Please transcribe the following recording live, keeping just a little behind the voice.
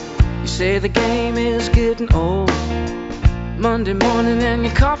say the game is getting old. Monday morning and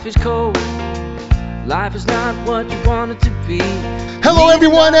your coffee's cold. Life is not what you want it to be. Hello,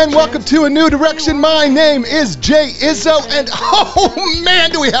 everyone, and welcome to A New Direction. My name is Jay Izzo, and oh,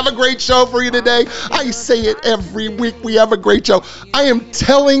 man, do we have a great show for you today. I say it every week. We have a great show. I am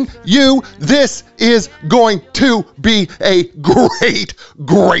telling you, this is going to be a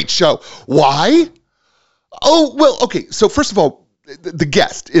great show. Why? Oh, well, okay. So first of all, the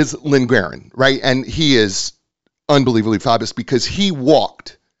guest is Lynn, Guerin, right? And he is unbelievably fabulous because he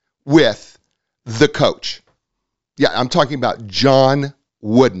walked with the coach. Yeah, I'm talking about John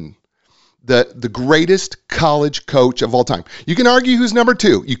Wooden, the greatest college coach of all time. You can argue who's number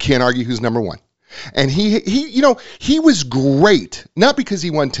two. You can't argue who's number one. And he was great, not because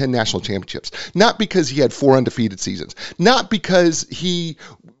he won 10 national championships, not because he had 4 undefeated seasons, not because he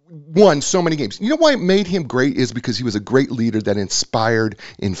won so many games. You know why it made him great is because he was a great leader that inspired,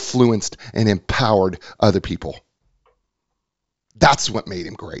 influenced, and empowered other people. That's what made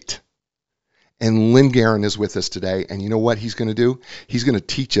him great. And Lynn Guerin is with us today, and you know what he's going to do? He's going to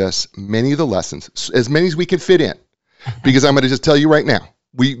teach us many of the lessons, as many as we can fit in, because I'm going to just tell you right now,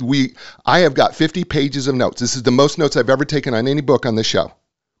 I have got 50 pages of notes. This is the most notes I've ever taken on any book on this show,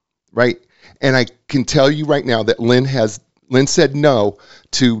 right? And I can tell you right now that Lynn said no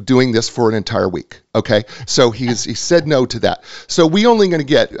to doing this for an entire week. Okay, so he said no to that. So we only going to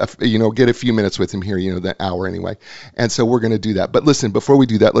get a few minutes with him here, that hour anyway. And so we're going to do that. But listen, before we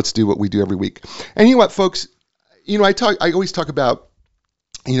do that, let's do what we do every week. And you know what, folks? I always talk about,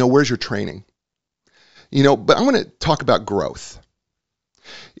 where's your training? But I want to talk about growth.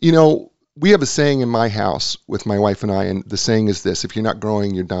 We have a saying in my house with my wife and I, and the saying is this: if you're not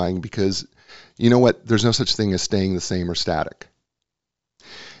growing, you're dying, because you know what? There's no such thing as staying the same or static.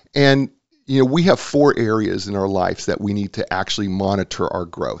 And, we have 4 areas in our lives that we need to actually monitor our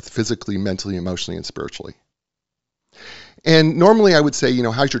growth: physically, mentally, emotionally, and spiritually. And normally I would say,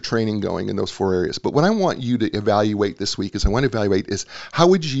 how's your training going in those 4 areas? But what I want you to evaluate this week is how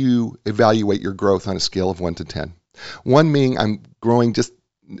would you evaluate your growth on a scale of 1 to 10? 1 meaning I'm growing just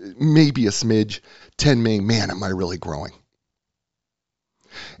maybe a smidge, 10 meaning, man, am I really growing?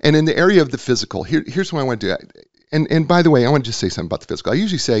 And in the area of the physical, here's what I want to do. And by the way, I want to just say something about the physical. I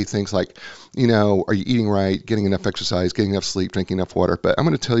usually say things like, are you eating right, getting enough exercise, getting enough sleep, drinking enough water? But I'm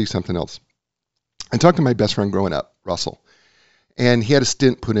going to tell you something else. I talked to my best friend growing up, Russell, and he had a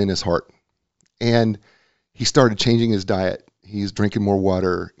stent put in his heart. And he started changing his diet. He's drinking more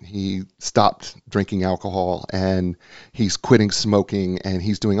water. He stopped drinking alcohol, and he's quitting smoking, and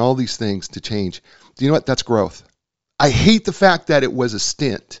he's doing all these things to change. Do you know what? That's growth. I hate the fact that it was a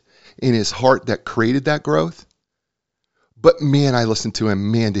stent in his heart that created that growth. But man, I listened to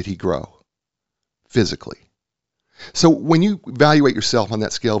him. Man, did he grow physically. So when you evaluate yourself on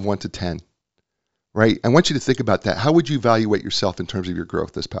that scale of 1 to 10, right? I want you to think about that. How would you evaluate yourself in terms of your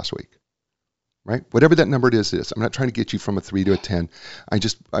growth this past week? Right? Whatever that number is. I'm not trying to get you from a 3 to a 10.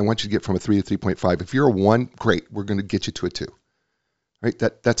 I want you to get from a 3 to 3.5. If you're a 1, great. We're going to get you to a 2. Right?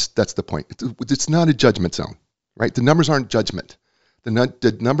 That's the point. It's not a judgment zone. Right? The numbers aren't judgment.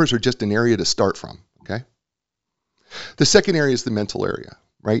 The numbers are just an area to start from. Okay? The second area is the mental area,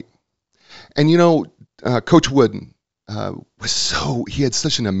 right? And Coach Wooden he had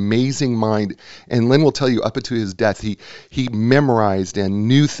such an amazing mind. And Lynn will tell you, up until his death, he memorized and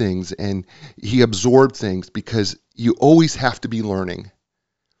knew things, and he absorbed things, because you always have to be learning.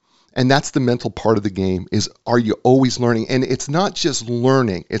 And that's the mental part of the game, is, are you always learning? And it's not just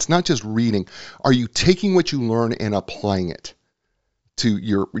learning. It's not just reading. Are you taking what you learn and applying it to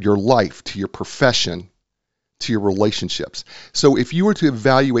your life, to your profession, to your relationships? So if you were to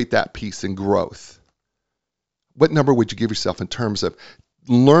evaluate that piece in growth, what number would you give yourself in terms of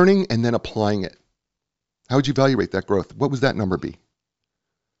learning and then applying it? How would you evaluate that growth? What would that number be?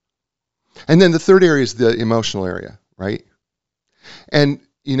 And then the third area is the emotional area, right? And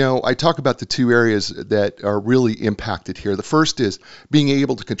I talk about the 2 areas that are really impacted here. The first is being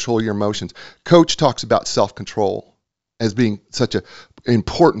able to control your emotions. Coach talks about self-control as being such an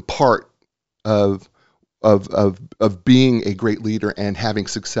important part of being a great leader and having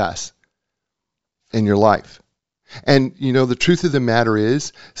success in your life. And, the truth of the matter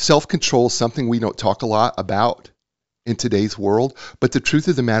is, self-control is something we don't talk a lot about in today's world. But the truth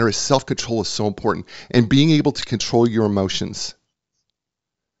of the matter is, self-control is so important. And being able to control your emotions.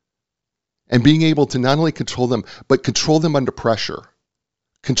 And being able to not only control them, but control them under pressure.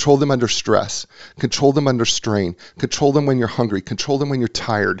 Control them under stress. Control them under strain. Control them when you're hungry. Control them when you're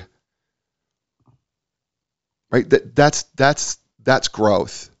tired. Right? That's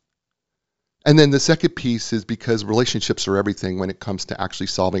growth. And then the second piece is because relationships are everything when it comes to actually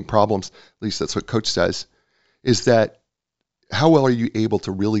solving problems, at least that's what Coach says, is that how well are you able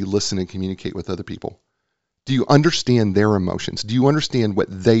to really listen and communicate with other people? Do you understand their emotions? Do you understand what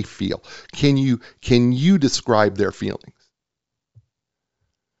they feel? Can you describe their feelings?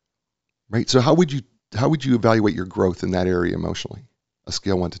 Right? So how would you evaluate your growth in that area emotionally? A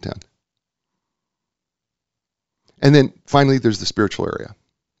scale 1 to 10. And then finally there's the spiritual area,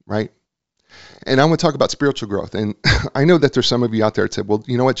 right? And I want to talk about spiritual growth. And I know that there's some of you out there that said, well,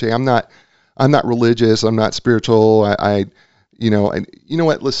 you know what, Jay, I'm not religious, I'm not spiritual. You know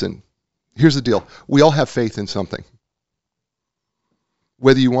what, listen, here's the deal. We all have faith in something.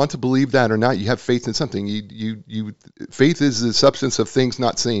 Whether you want to believe that or not, you have faith in something. Faith is the substance of things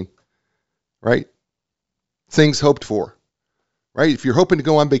not seen, right? Things hoped for, right? If you're hoping to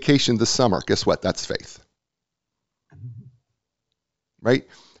go on vacation this summer, guess what? That's faith, right?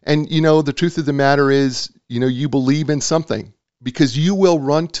 And, the truth of the matter is, you believe in something because you will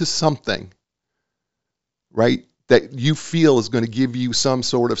run to something, right, that you feel is going to give you some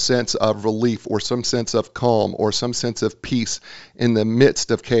sort of sense of relief or some sense of calm or some sense of peace in the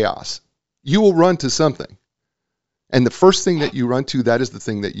midst of chaos. You will run to something. And the first thing that you run to, that is the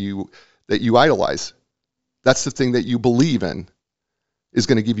thing that you idolize. That's the thing that you believe in is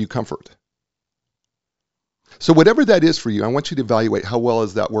going to give you comfort. So whatever that is for you, I want you to evaluate how well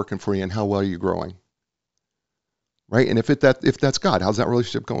is that working for you and how well are you growing, right? And if that's God, how's that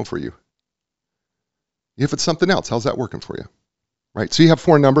relationship going for you? If it's something else, how's that working for you, right? So you have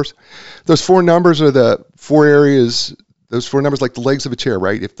 4 numbers. Those 4 numbers are the 4 areas, those 4 numbers like the legs of a chair,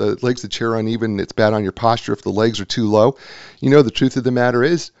 right? If the legs of the chair are uneven, it's bad on your posture. If the legs are too low, the truth of the matter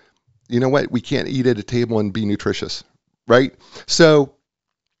is, you know what? We can't eat at a table and be nutritious, right? So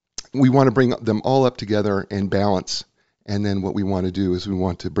we want to bring them all up together in balance. And then what we want to do is we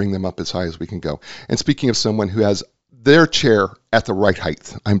want to bring them up as high as we can go. And speaking of someone who has their chair at the right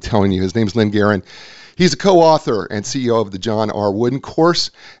height, I'm telling you, his name's Lynn Guerin. He's a co-author and CEO of the John R. Wooden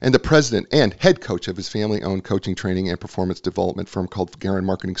course and the president and head coach of his family-owned coaching, training, and performance development firm called Guerin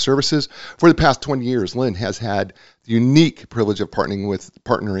Marketing Services. For the past 20 years, Lynn has had the unique privilege of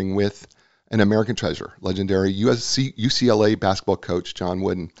partnering with an American treasure, legendary UCLA basketball coach John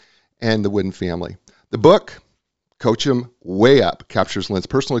Wooden and the Wooden family. The book, Coach 'Em Way Up, captures Lynn's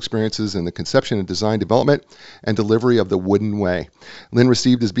personal experiences in the conception and design, development, and delivery of the Wooden way. Lynn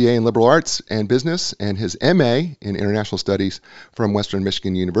received his BA in liberal arts and business and his MA in international studies from Western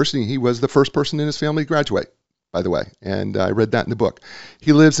Michigan University. He was the first person in his family to graduate, by the way, and I read that in the book.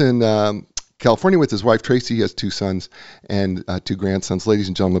 He lives in California with his wife, Tracy. He has 2 sons and 2 grandsons. Ladies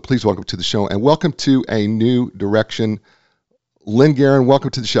and gentlemen, please welcome to the show and welcome to A New Direction. Lynn Guerin, welcome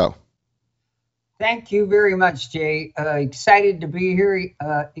to the show. Thank you very much, Jay. Excited to be here.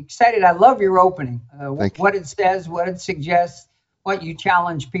 Excited. I love your opening. What it says, what it suggests, what you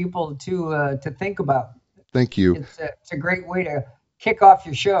challenge people to think about. Thank you. It's a great way to kick off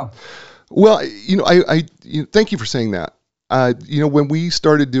your show. Well, I thank you for saying that. When we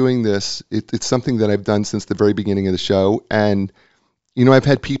started doing this, it's something that I've done since the very beginning of the show, and I've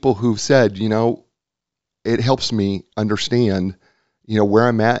had people who've said, it helps me understand where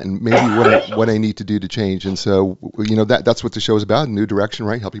I'm at and maybe what I need to do to change. And so, that's what the show is about, a new direction,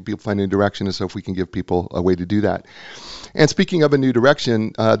 right? Helping people find a new direction. And so if we can give people a way to do that. And speaking of a new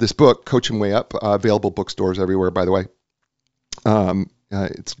direction, this book, Coach 'Em Way Up, available bookstores everywhere, by the way.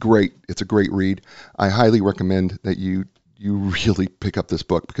 It's great. It's a great read. I highly recommend that you really pick up this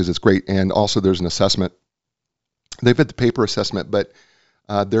book because it's great. And also there's an assessment. They've had the paper assessment, but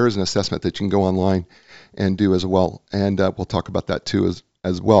there is an assessment that you can go online and do as well. And we'll talk about that too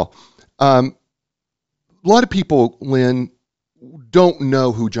as well. A lot of people, Lynn, don't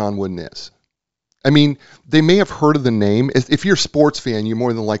know who John Wooden is. I mean, they may have heard of the name. If you're a sports fan, you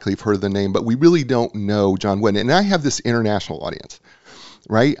more than likely have heard of the name, but we really don't know John Wooden. And I have this international audience,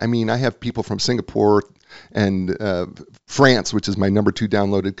 right? I mean, I have people from Singapore and France, which is my number 2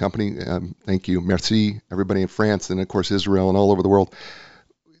 downloaded company. Thank you. Merci, everybody in France, and of course Israel and all over the world.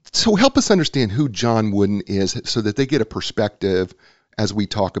 So help us understand who John Wooden is so that they get a perspective as we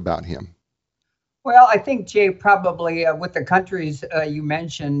talk about him. Well, I think, Jay, probably with the countries you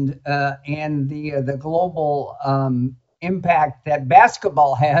mentioned and the global impact that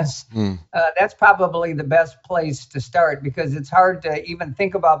basketball has, that's probably the best place to start because it's hard to even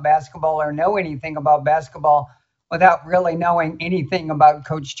think about basketball or know anything about basketball without really knowing anything about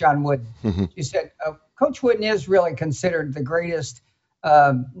Coach John Wooden. You said Coach Wooden is really considered the greatest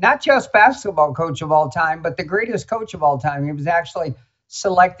not just basketball coach of all time, but the greatest coach of all time. He was actually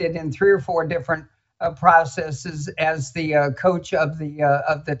selected in 3 or 4 different processes as the coach of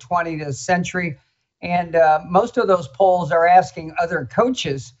the 20th century. And most of those polls are asking other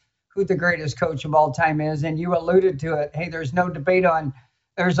coaches who the greatest coach of all time is. And you alluded to it. Hey, there's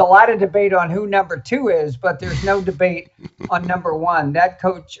a lot of debate on who number 2 is, but there's no debate on number 1. That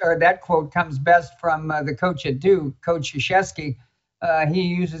quote comes best from the coach at Duke, Coach Krzyzewski. He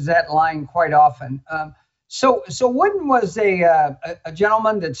uses that line quite often. So Wooden was a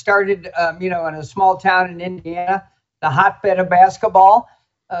gentleman that started, in a small town in Indiana, the hotbed of basketball.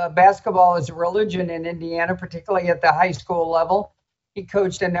 Basketball is a religion in Indiana, particularly at the high school level. He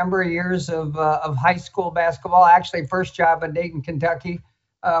coached a number of years of high school basketball. Actually, first job in Dayton, Kentucky.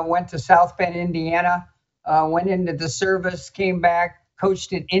 Went to South Bend, Indiana. Went into the service, came back,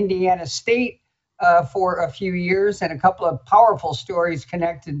 coached at Indiana State for a few years, and a couple of powerful stories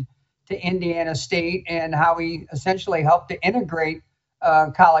connected to Indiana State and how he essentially helped to integrate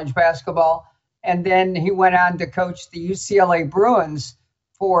college basketball. And then he went on to coach the UCLA Bruins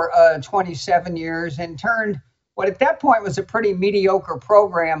for 27 years and turned what at that point was a pretty mediocre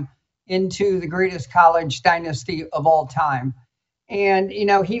program into the greatest college dynasty of all time. And,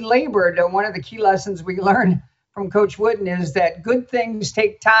 he labored. One of the key lessons we learned from Coach Wooden is that good things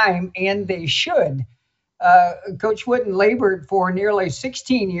take time, and they should. Coach Wooden labored for nearly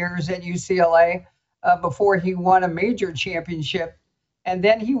 16 years at UCLA before he won a major championship. And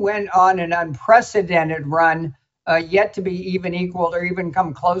then he went on an unprecedented run, yet to be even equaled or even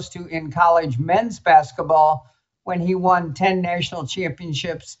come close to in college men's basketball, when he won 10 national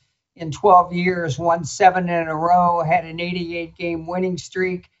championships in 12 years, won 7 in a row, had an 88-game winning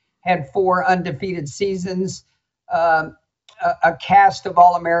streak, had 4 undefeated seasons, a cast of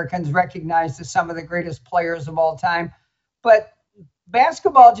All-Americans recognized as some of the greatest players of all time. But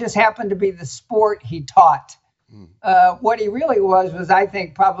basketball just happened to be the sport he taught. What he really was, I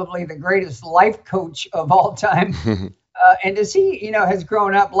think, probably the greatest life coach of all time. And as he, has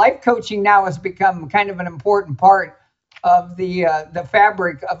grown up, life coaching now has become kind of an important part of the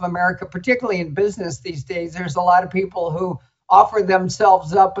fabric of America, particularly in business these days. There's a lot of people who offer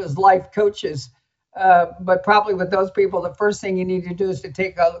themselves up as life coaches. But probably with those people, the first thing you need to do is to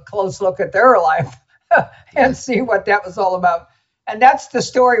take a close look at their life and see what that was all about. And that's the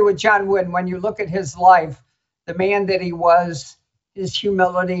story with John Wooden. When you look at his life, the man that he was, his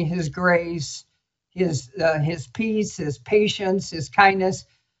humility, his grace, his peace, his patience, his kindness.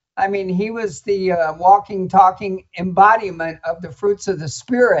 I mean, he was the walking, talking embodiment of the fruits of the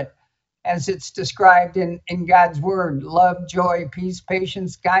Spirit, as it's described in God's word: love, joy, peace,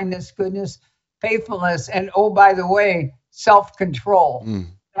 patience, kindness, goodness, faithfulness, and by the way, self-control.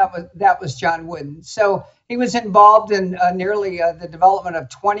 That was John Wooden. So he was involved in nearly the development of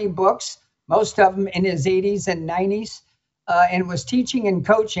 20 books, most of them in his 80s and 90s, and was teaching and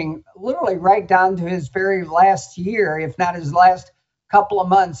coaching literally right down to his very last year, if not his last couple of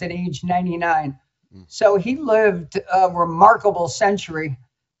months, at age 99. So he lived a remarkable century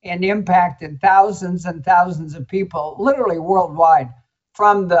and impacted thousands and thousands of people, literally worldwide,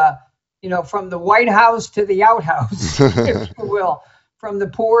 from the White House to the outhouse, if you will, from the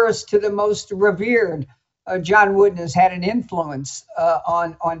poorest to the most revered. John Wooden has had an influence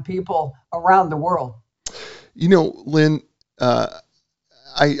on people around the world. Lynn,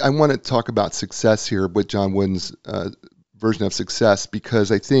 I want to talk about success here with John Wooden's version of success,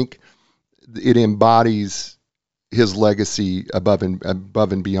 because I think it embodies his legacy above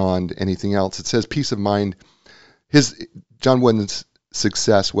and beyond anything else. It says peace of mind. John Wooden's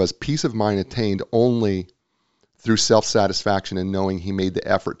success was peace of mind attained only through self-satisfaction and knowing he made the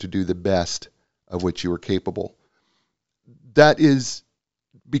effort to do the best of which you were capable. That is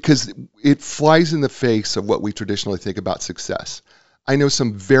because it flies in the face of what we traditionally think about success. I know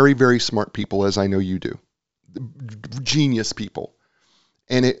some very, very smart people, as I know you do, genius people,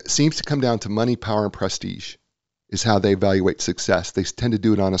 and it seems to come down to money, power, and prestige is how they evaluate success. They tend to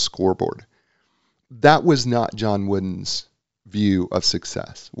do it on a scoreboard. That was not John Wooden's view of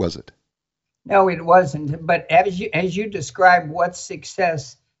success, was it? No, it wasn't. But as you describe what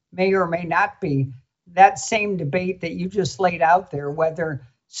success may or may not be, that same debate that you just laid out there, whether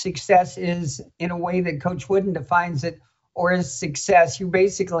success is in a way that Coach Wooden defines it, or is success, you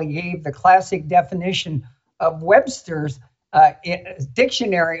basically gave the classic definition of Webster's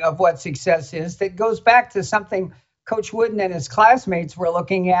dictionary of what success is, that goes back to something Coach Wooden and his classmates were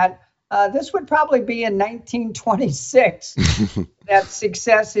looking at. This would probably be in 1926, that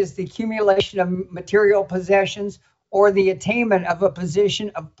success is the accumulation of material possessions or the attainment of a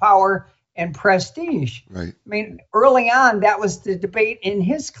position of power and prestige. Right. I mean, early on, that was the debate in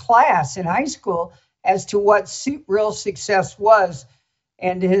his class in high school as to what real success was.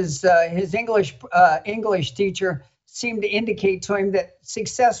 and his English teacher seemed to indicate to him that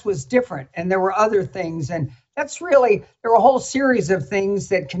success was different, and there were other things, and there were a whole series of things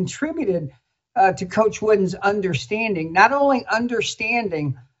that contributed to Coach Wooden's understanding, not only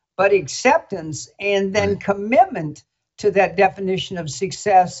understanding, but acceptance and then commitment to that definition of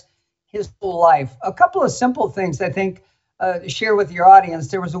success his whole life. A couple of simple things I think to share with your audience.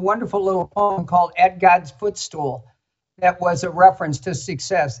 There was a wonderful little poem called At God's Footstool that was a reference to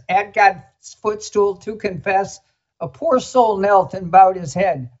success. At God's footstool to confess, a poor soul knelt and bowed his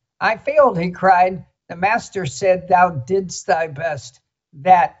head. I failed, he cried. The master said, thou didst thy best.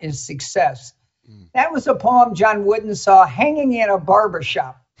 That is success. That was a poem John Wooden saw hanging in a barber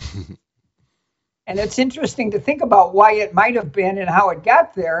shop. And it's interesting to think about why it might have been and how it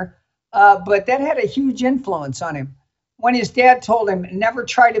got there, but that had a huge influence on him. When his dad told him, never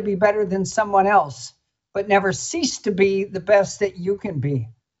try to be better than someone else, but never cease to be the best that you can be.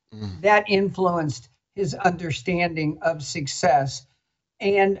 That influenced his understanding of success.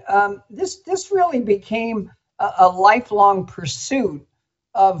 And this really became a lifelong pursuit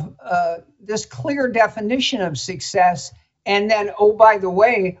of this clear definition of success. And then, oh, by the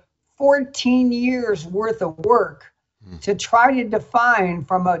way, 14 years worth of work to try to define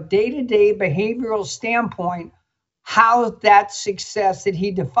from a day-to-day behavioral standpoint how that success that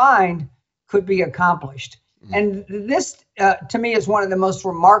he defined could be accomplished. And this, to me, is one of the most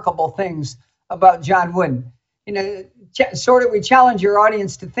remarkable things about John Wooden. You know, we challenge your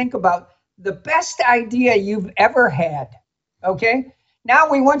audience to think about the best idea you've ever had, okay? Now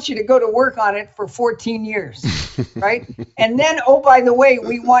we want you to go to work on it for 14 years, right? And then, oh, by the way,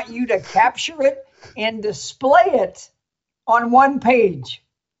 we want you to capture it and display it on one page,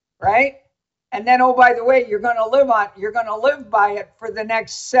 right? And then, oh, by the way, you're going to live by it for the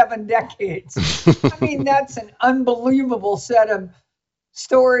next 7 decades. I mean, that's an unbelievable set of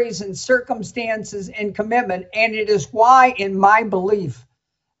stories and circumstances and commitment. And it is why, in my belief,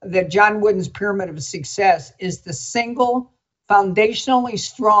 that John Wooden's Pyramid of Success is the single foundationally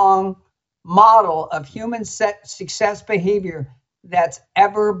strong model of human success behavior that's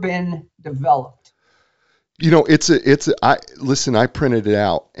ever been developed. You know, I printed it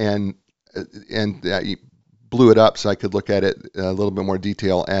out and blew it up so I could look at it a little bit more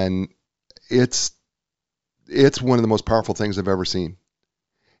detail, and it's one of the most powerful things I've ever seen.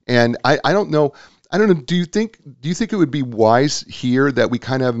 And I don't know. Do you think it would be wise here that we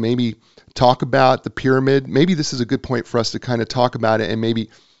kind of maybe talk about the pyramid? Maybe this is a good point for us to kind of talk about it and maybe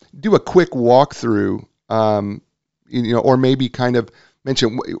do a quick walkthrough, or maybe kind of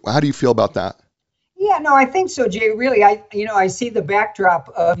mention, how do you feel about that? Yeah, no, I think so, Jay. Really, I see the backdrop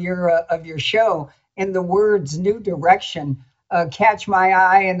of your show, and the words "new direction" catch my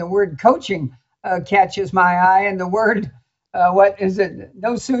eye, and the word "coaching" catches my eye, and the word what is it?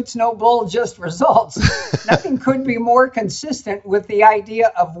 No suits, no bull, just results. Nothing could be more consistent with the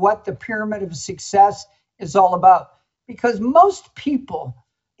idea of what the pyramid of success is all about. Because most people,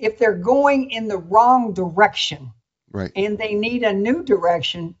 if they're going in the wrong direction, right, and they need a new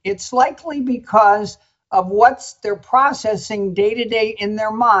direction, it's likely because of what's they're processing day to day in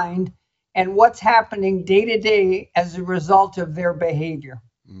their mind and what's happening day to day as a result of their behavior.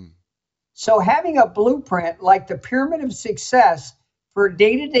 So having a blueprint like the Pyramid of Success for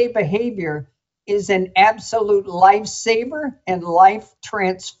day-to-day behavior is an absolute lifesaver and life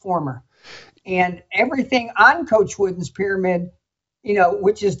transformer. And everything on Coach Wooden's pyramid,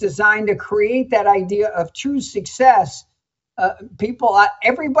 which is designed to create that idea of true success,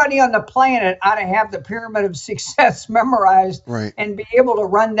 everybody on the planet ought to have the Pyramid of Success memorized, right, and be able to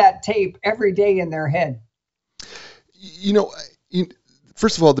run that tape every day in their head.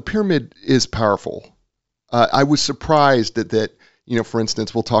 First of all, the pyramid is powerful. I was surprised that, for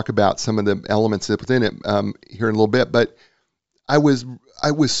instance, we'll talk about some of the elements within it here in a little bit, but I was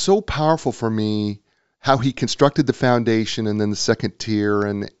so powerful for me how he constructed the foundation and then the second tier,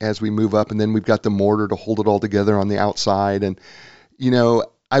 and as we move up, and then we've got the mortar to hold it all together on the outside. And,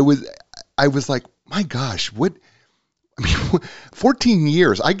 I was like, my gosh, 14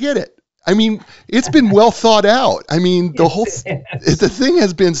 years, I get it. I mean, it's been well thought out. I mean, the thing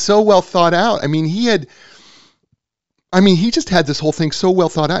has been so well thought out. I mean, he just had this whole thing so well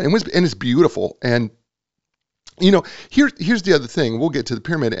thought out, and it's beautiful. And here's the other thing. We'll get to the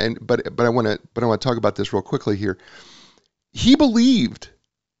pyramid, but I want to talk about this real quickly here. He believed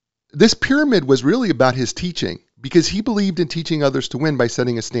this pyramid was really about his teaching, because he believed in teaching others to win by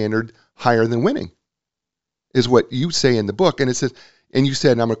setting a standard higher than winning, is what you say in the book. And it says, and you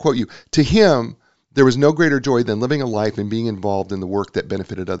said, and I'm going to quote you, to him, there was no greater joy than living a life and being involved in the work that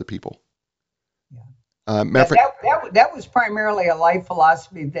benefited other people. Yeah. Matter of fact, That was primarily a life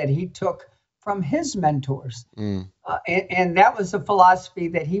philosophy that he took from his mentors. And that was a philosophy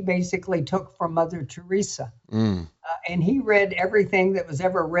that he basically took from Mother Teresa. And he read everything that was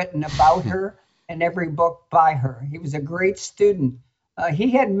ever written about her and every book by her. He was a great student.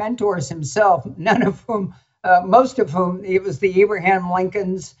 He had mentors himself, none of whom, most of whom, it was the Abraham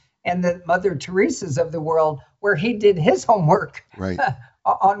Lincolns and the Mother Teresas of the world, where he did his homework right.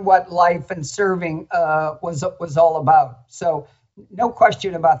 on what life and serving was all about. So no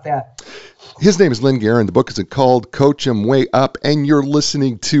question about that. His name is Lynn Guerin. The book is called Coach 'Em Way Up, and you're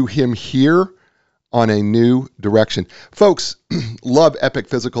listening to him here on A New Direction. Folks, love Epic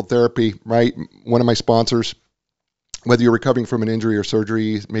Physical Therapy, right? One of my sponsors. Whether you're recovering from an injury or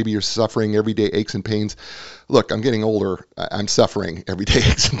surgery, maybe you're suffering everyday aches and pains. Look, I'm getting older. I'm suffering everyday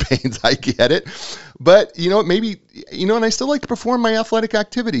aches and pains. I get it. But, maybe, and I still like to perform my athletic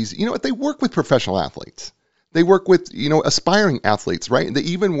activities. You know what? They work with professional athletes. They work with, aspiring athletes, right? They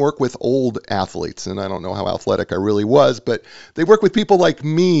even work with old athletes. And I don't know how athletic I really was, but they work with people like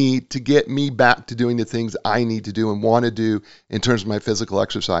me to get me back to doing the things I need to do and want to do in terms of my physical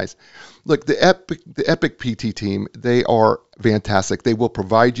exercise. Look, the Epic PT team, they are fantastic. They will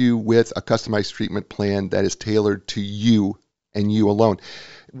provide you with a customized treatment plan that is tailored to you and you alone.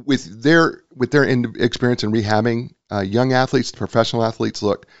 With their experience in rehabbing young athletes to professional athletes,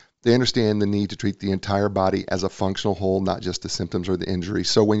 look, they understand the need to treat the entire body as a functional whole, not just the symptoms or the injury.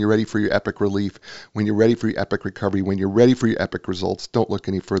 So when you're ready for your epic relief, when you're ready for your epic recovery, when you're ready for your epic results, don't look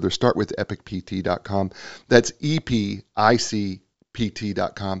any further. Start with epicpt.com. That's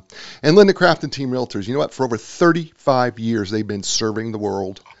EPICPT.com. And Linda Craft and Team Realtors, you know what? For over 35 years, they've been serving the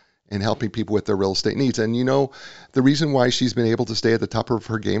world and helping people with their real estate needs. And the reason why she's been able to stay at the top of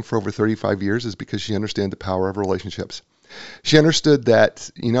her game for over 35 years is because she understands the power of relationships. She understood that,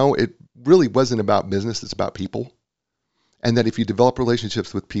 it really wasn't about business, it's about people. And that if you develop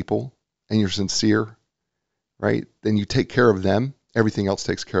relationships with people and you're sincere, right, then you take care of them, everything else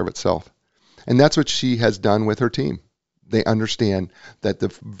takes care of itself. And that's what she has done with her team. They understand that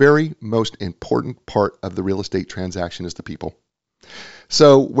the very most important part of the real estate transaction is the people.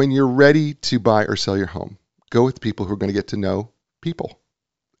 So when you're ready to buy or sell your home, go with people who are going to get to know people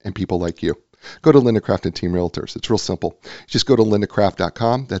and people like you. Go to Linda Craft and Team Realtors. It's real simple. Just go to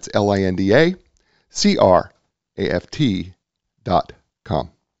lindacraft.com. That's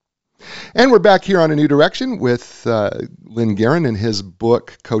LINDACRAFT.com. And we're back here on A New Direction with Lynn Guerin and his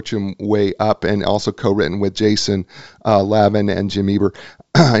book, Coach 'Em Way Up, and also co-written with Jason Lavin and Jim Eber.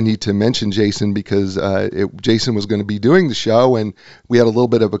 I need to mention Jason because Jason was going to be doing the show, and we had a little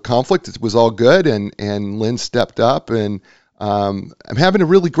bit of a conflict. It was all good, and Lynn stepped up, and I'm having a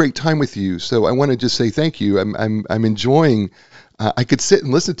really great time with you. So I want to just say thank you. I'm enjoying. I could sit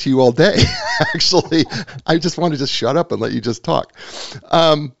and listen to you all day. Actually, I just want to just shut up and let you just talk.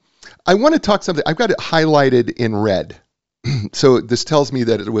 I want to talk something. I've got it highlighted in red. So this tells me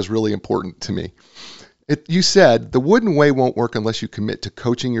that it was really important to me. You said the wooden way won't work unless you commit to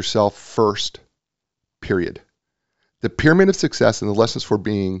coaching yourself first, period. The pyramid of success and the lessons for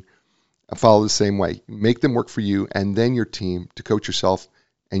being follow the same way. Make them work for you and then your team to coach yourself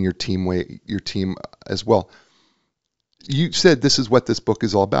and your team as well. You said this is what this book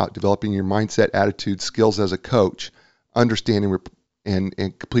is all about, developing your mindset, attitude, skills as a coach, understanding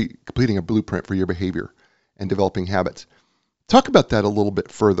and completing a blueprint for your behavior and developing habits. Talk about that a little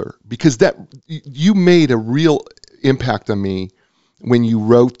bit further, because that you made a real impact on me when you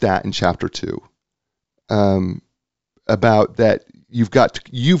wrote that in chapter 2 about that you've got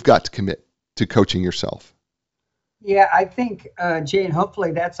to commit to coaching yourself. Yeah, I think, Jane,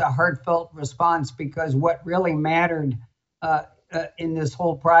 hopefully that's a heartfelt response, because what really mattered in this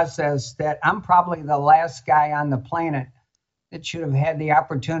whole process, that I'm probably the last guy on the planet that should have had the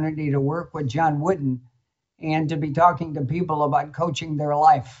opportunity to work with John Wooden and to be talking to people about coaching their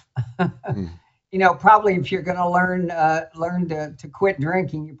life. Probably if you're going to learn to quit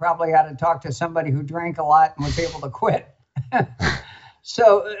drinking, you probably ought to talk to somebody who drank a lot and was able to quit.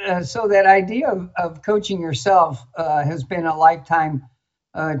 So that idea of coaching yourself has been a lifetime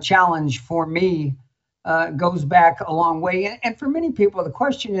challenge for me. Goes back a long way, and for many people, the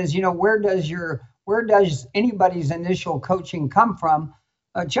question is, where does anybody's initial coaching come from?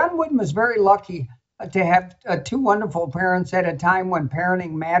 John Wooden was very lucky to have 2 wonderful parents at a time when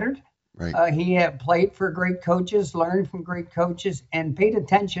parenting mattered. Right. He had played for great coaches, learned from great coaches, and paid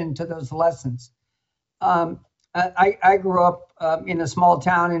attention to those lessons. I grew up in a small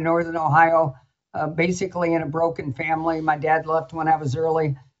town in northern Ohio, basically in a broken family. My dad left when I was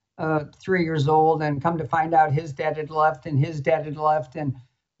 3 years old, and come to find out his dad had left and his dad had left. And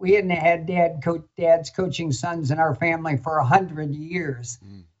We hadn't had dads coaching sons in our family for 100 years.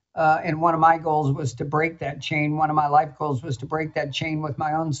 And one of my goals was to break that chain. One of my life goals was to break that chain with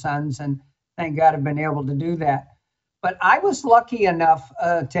my own sons. And thank God I've been able to do that. But I was lucky enough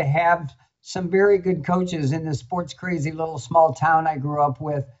to have some very good coaches in this sports crazy little small town I grew up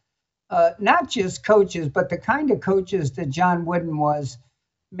with. Not just coaches, but the kind of coaches that John Wooden was,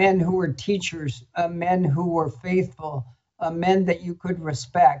 men who were teachers, men who were faithful, men that you could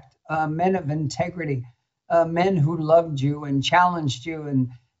respect, men of integrity, men who loved you and challenged you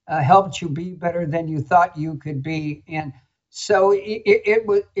and helped you be better than you thought you could be. And so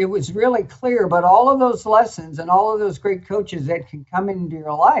it was really clear, but all of those lessons and all of those great coaches that can come into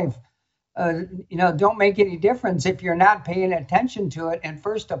your life, don't make any difference if you're not paying attention to it and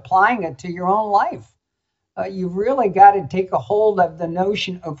first applying it to your own life. You've really got to take a hold of the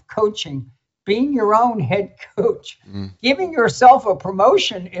notion of coaching, being your own head coach, giving yourself a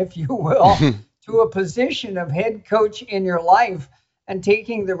promotion, if you will, to a position of head coach in your life and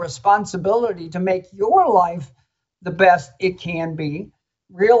taking the responsibility to make your life the best it can be,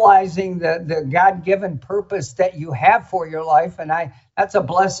 realizing the God-given purpose that you have for your life. And that's a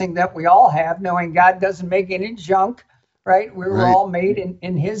blessing that we all have, knowing God doesn't make any junk, right? We were all made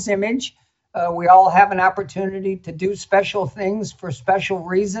in his image. We all have an opportunity to do special things for special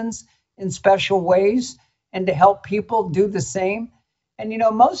reasons in special ways and to help people do the same. And,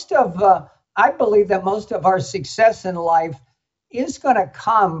 I believe that most of our success in life is going to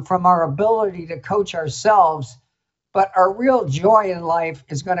come from our ability to coach ourselves. But our real joy in life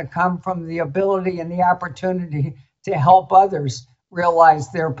is going to come from the ability and the opportunity to help others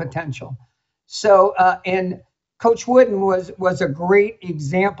realize their potential. So, and Coach Wooden was a great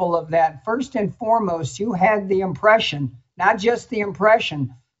example of that. First and foremost, you had the impression, not just the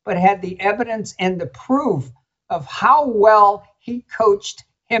impression, but had the evidence and the proof of how well he coached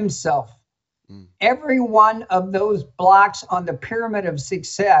himself. Every one of those blocks on the pyramid of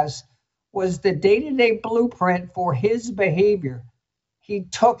success was the day-to-day blueprint for his behavior. He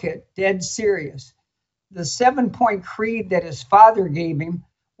took it dead serious. The 7-point creed that his father gave him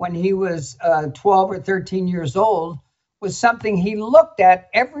when he was 12 or 13 years old was something he looked at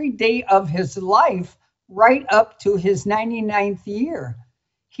every day of his life right up to his 99th year.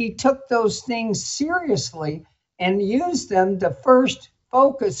 He took those things seriously and used them to first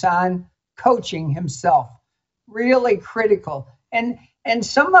focus on coaching himself. Really critical. And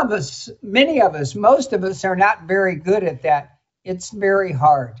some of us, many of us, most of us are not very good at that. It's very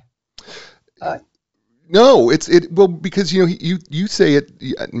hard. No, well, because you say it.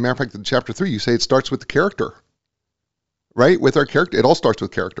 Matter of fact, in chapter 3, you say it starts with the character, right? With our character, it all starts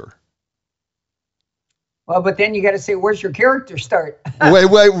with character. Well, but then you got to say, where's your character start? Right.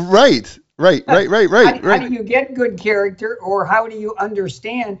 How do you get good character, or how do you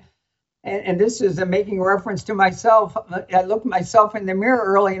understand? And this is making reference to myself. I looked myself in the mirror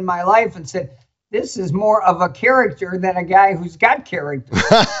early in my life and said, this is more of a character than a guy who's got character.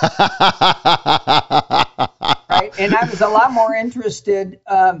 Right? And I was a lot more interested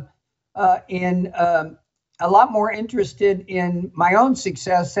in my own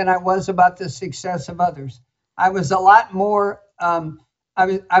success than I was about the success of others. I was a lot more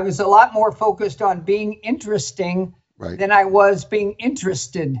focused on being interesting than I was being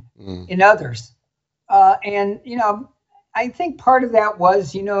interested in others. I think part of that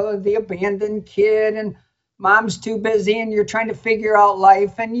was, the abandoned kid and mom's too busy and you're trying to figure out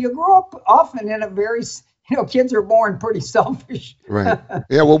life. And you grow up often in a very, kids are born pretty selfish. Right.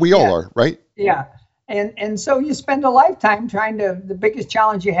 Yeah, well, we all are, right? Yeah. And so you spend a lifetime the biggest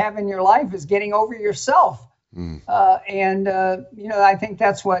challenge you have in your life is getting over yourself. I think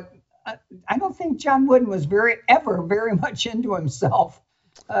that's what, I don't think John Wooden was very much into himself.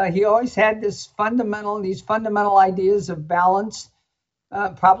 He always had these fundamental ideas of balance,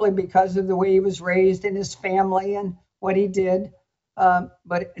 probably because of the way he was raised in his family and what he did.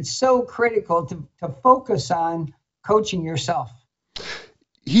 But it's so critical to focus on coaching yourself.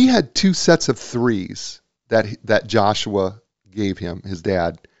 He had 2 sets of 3s that Joshua gave him, his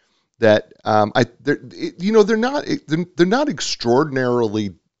dad. That they're not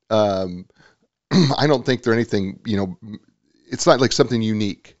extraordinarily. I don't think they're anything. It's not like something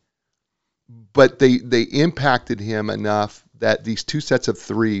unique, but they impacted him enough that these 2 sets of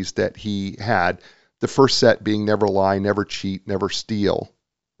 3s that he had, the first set being never lie, never cheat, never steal,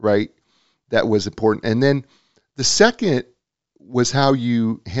 right? That was important. And then the second was how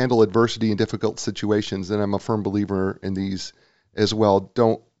you handle adversity in difficult situations. And I'm a firm believer in these as well.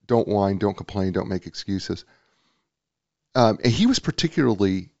 Don't whine, don't complain, don't make excuses. And he was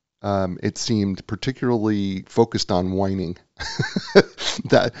particularly, it seemed, particularly focused on whining.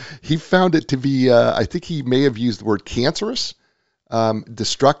 that he found it to be, I think he may have used the word cancerous,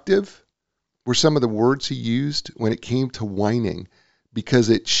 destructive were some of the words he used when it came to whining, because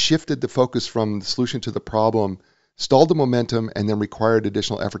it shifted the focus from the solution to the problem, stalled the momentum, and then required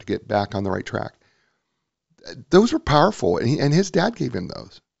additional effort to get back on the right track. Those were powerful, and his dad gave him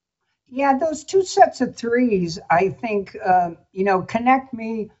those. Yeah, those two sets of threes, I think, connect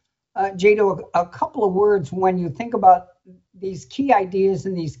me, Jay, to a couple of words when you think about these key ideas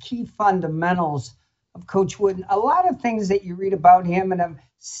and these key fundamentals of Coach Wooden. A lot of things that you read about him and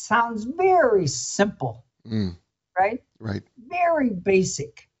sounds very simple, right? Right. Very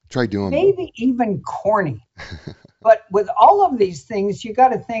basic. Try doing maybe even corny. But with all of these things, you got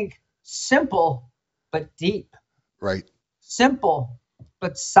to think simple but deep. Right. Simple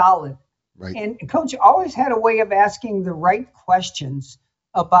but solid. Right. And Coach always had a way of asking the right questions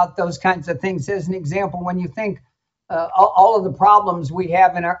about those kinds of things. As an example, when you think all of the problems we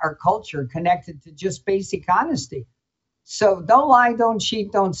have in our culture connected to just basic honesty. So don't lie, don't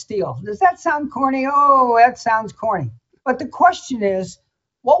cheat, don't steal. Does that sound corny? Oh, that sounds corny. But the question is,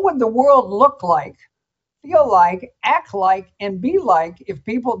 what would the world look like, feel like, act like, and be like if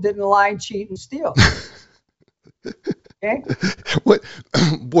people didn't lie, cheat, and steal? Okay?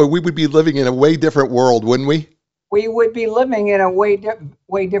 Boy, we would be living in a way different world, wouldn't we? We would be living in a way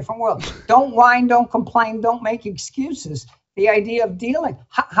different world. Don't whine, don't complain, don't make excuses. The idea of dealing.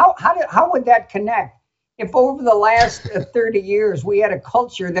 How would that connect? If over the last 30 years we had a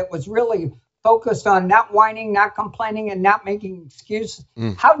culture that was really focused on not whining, not complaining, and not making excuses,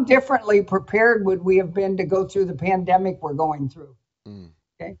 how differently prepared would we have been to go through the pandemic we're going through?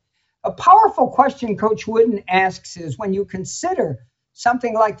 Okay. A powerful question Coach Wooden asks is, when you consider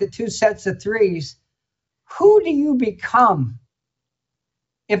something like the two sets of threes, who do you become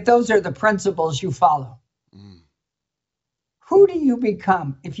if those are the principles you follow? Who do you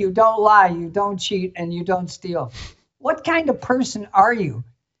become if you don't lie, you don't cheat, and you don't steal? What kind of person are you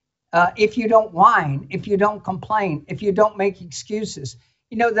if you don't whine, if you don't complain, if you don't make excuses?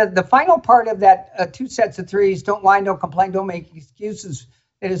 You know, the final part of that two sets of threes, don't whine, don't complain, don't make excuses,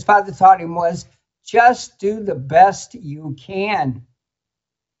 that his father taught him was just do the best you can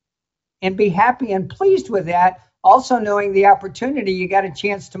and be happy and pleased with that. Also knowing the opportunity, you got a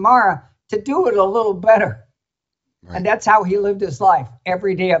chance tomorrow to do it a little better. Right. And that's how he lived his life,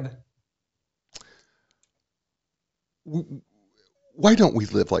 every day of it. Why don't we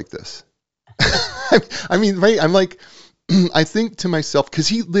live like this? I mean, right? I'm like, I think to myself, because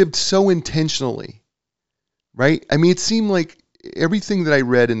he lived so intentionally, right? I mean, it seemed like everything that I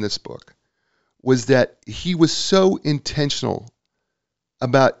read in this book was that he was so intentional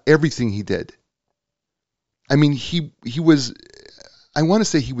about everything he did. I mean, he was, I want to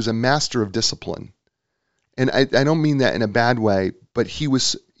say he was a master of discipline. And I don't mean that in a bad way, but he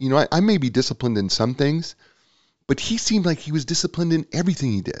was, I may be disciplined in some things, but he seemed like he was disciplined in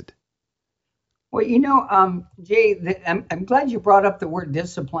everything he did. Well, Jay, I'm glad you brought up the word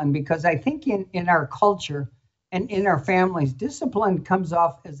discipline, because I think in our culture and in our families, discipline comes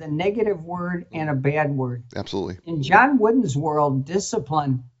off as a negative word and a bad word. Absolutely. In John Wooden's world,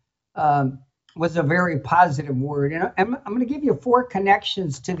 discipline was a very positive word. And I'm going to give you 4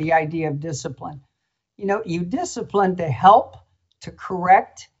 connections to the idea of discipline. You discipline to help, to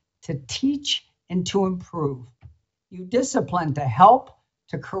correct, to teach, and to improve. You discipline to help,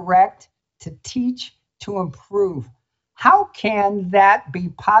 to correct, to teach, to improve. How can that be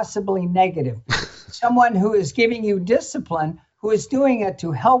possibly negative? Someone who is giving you discipline, who is doing it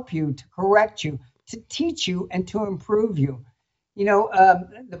to help you, to correct you, to teach you, and to improve you.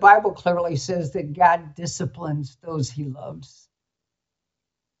 The Bible clearly says that God disciplines those he loves.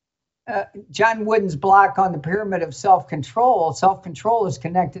 John Wooden's block on the pyramid of self-control is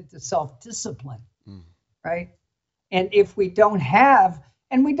connected to self-discipline, right? And if we don't have,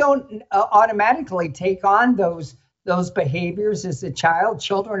 and we don't automatically take on those behaviors as a child,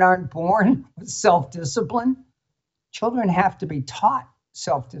 children aren't born with self-discipline. Children have to be taught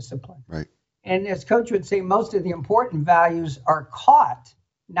self-discipline. Right. And as Coach would say, most of the important values are caught,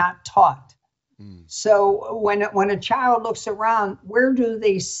 not taught. So when a child looks around, where do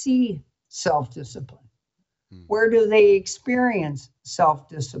they see self-discipline? Where do they experience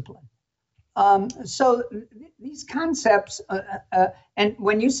self-discipline? So these concepts, and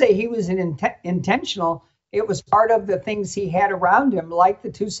when you say he was intentional, it was part of the things he had around him, like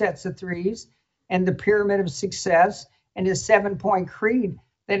the two sets of threes and the pyramid of success and his 7-point creed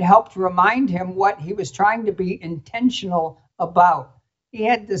that helped remind him what he was trying to be intentional about. He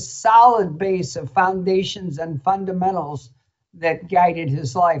had this solid base of foundations and fundamentals that guided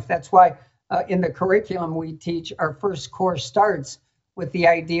his life. That's why in the curriculum we teach, our first course starts with the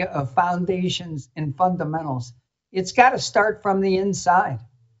idea of foundations and fundamentals. It's got to start from the inside.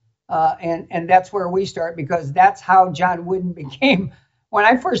 And that's where we start, because that's how John Wooden became. When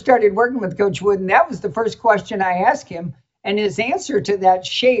I first started working with Coach Wooden, that was the first question I asked him. And his answer to that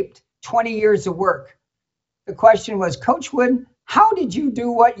shaped 20 years of work. The question was, Coach Wooden, how did you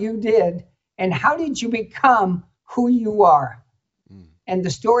do what you did? And how did you become who you are? And the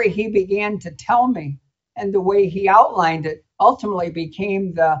story he began to tell me and the way he outlined it ultimately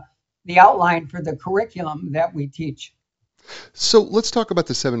became the outline for the curriculum that we teach. So let's talk about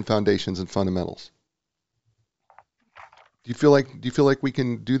the 7 foundations and fundamentals. Do you feel like we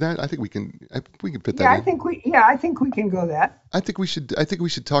can do that? I think we can put that in. I think we can go that. I think we should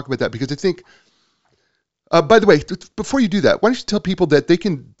talk about that, because I think by the way, before you do that, why don't you tell people that they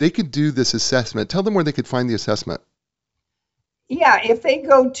can do this assessment? Tell them where they could find the assessment. Yeah, if they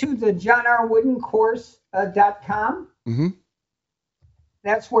go to the johnrwoodencourse.com,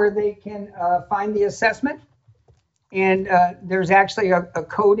 that's where they can find the assessment. And there's actually a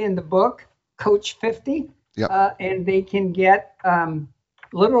code in the book, Coach 50, and they can get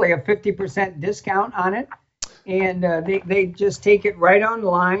literally a 50% discount on it. And they just take it right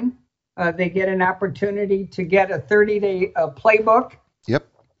online. They get an opportunity to get a 30-day playbook. Yep.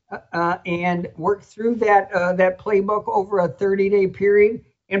 And work through that playbook over a 30-day period,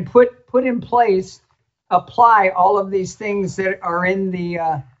 and put in place, apply all of these things that are in the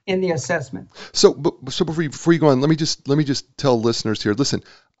assessment. So before you go on, let me just tell listeners here. Listen,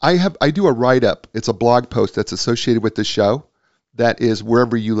 I do a write-up. It's a blog post that's associated with the show. That is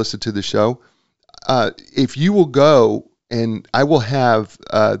wherever you listen to the show. If you will go, and I will have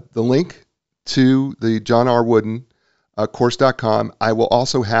the link to the John R. Wooden course.com. I will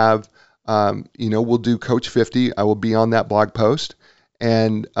also have, we'll do Coach 50. I will be on that blog post,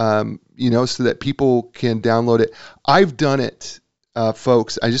 and so that people can download it. I've done it.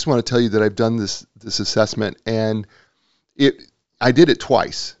 Folks, I just want to tell you that I've done this assessment, and I did it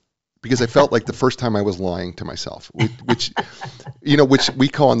twice, because I felt like the first time I was lying to myself, which we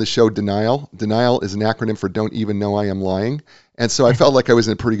call on the show denial. Denial is an acronym for don't even know I am lying. And so I felt like I was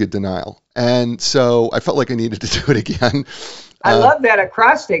in pretty good denial. And so I felt like I needed to do it again. I love that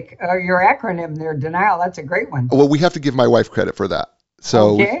acrostic, your acronym there, denial. That's a great one. Well, we have to give my wife credit for that.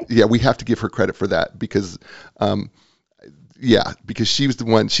 So we have to give her credit for that, because because she was the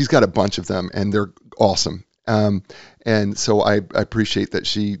one. She's got a bunch of them, and they're awesome. And so I appreciate that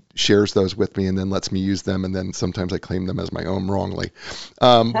she shares those with me and then lets me use them, and then sometimes I claim them as my own wrongly.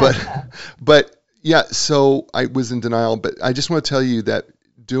 But yeah, so I was in denial. But I just want to tell you that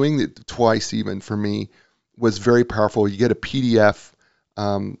doing it twice, even for me, was very powerful. You get a PDF,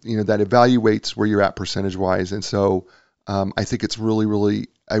 that evaluates where you're at percentage-wise, and so I think it's really,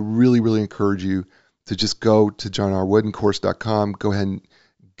 I really encourage you to just go to johnrwoodencourse.com, go ahead and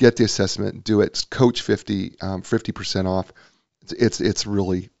get the assessment, do it. It's Coach 50, 50% off. It's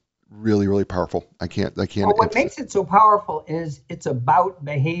really powerful. I can't. Well, what makes it so powerful is it's about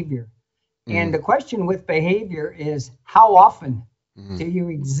behavior. And the question with behavior is, how often do you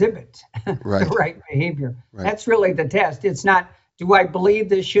exhibit the right behavior? Right. That's really the test. It's not, do I believe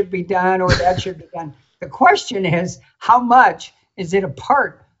this should be done or that should be done? The question is, how much is it a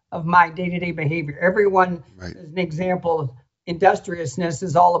part of my day-to-day behavior? Everyone, as an example, industriousness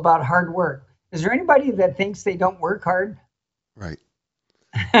is all about hard work. Is there anybody that thinks they don't work hard? Right.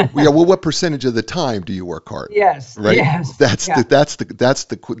 Well, what percentage of the time do you work hard? Yes. Right. Yes.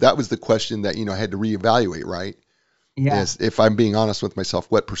 That was the question that I had to reevaluate. Right. Yes. If I'm being honest with myself,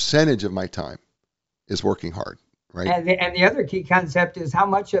 what percentage of my time is working hard? Right. And the other key concept is how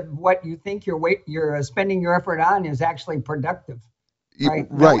much of what you think you're spending your effort on is actually productive.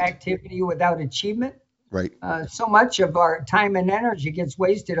 Right. No activity without achievement. Right. So much of our time and energy gets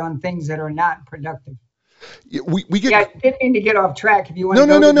wasted on things that are not productive. We get. I didn't mean to get off track. If you want.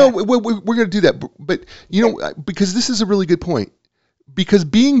 No. We're going to do that, but because this is a really good point. Because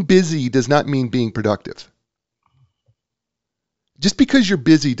being busy does not mean being productive. Just because you're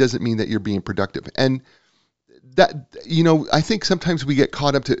busy doesn't mean that you're being productive, and that I think sometimes we get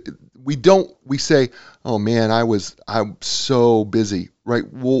caught up to. We say, oh man, I'm so busy, right?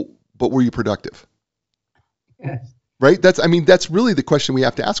 Well, but were you productive? Yes. Right. That's really the question we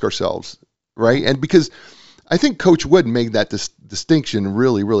have to ask ourselves. Right. And because I think Coach Wooden made that distinction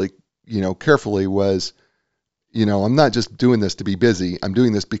really, carefully was, I'm not just doing this to be busy. I'm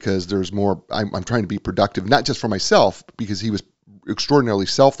doing this because there's more. I'm trying to be productive, not just for myself, because he was extraordinarily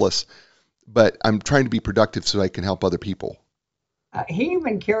selfless, but I'm trying to be productive so I can help other people. He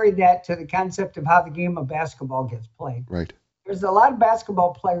even carried that to the concept of how the game of basketball gets played. Right. There's a lot of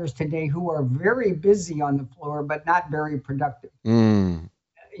basketball players today who are very busy on the floor, but not very productive. Mm,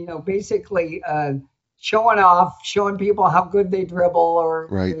 Basically showing off, showing people how good they dribble, or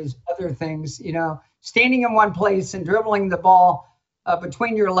right. there's other things, standing in one place and dribbling the ball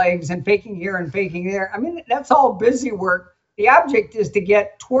between your legs and faking here and faking there. I mean, that's all busy work. The object is to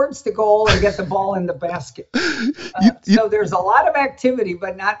get towards the goal and get the ball in the basket. So there's a lot of activity,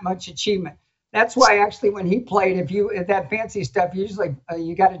 but not much achievement. That's why actually when he played, if that fancy stuff, usually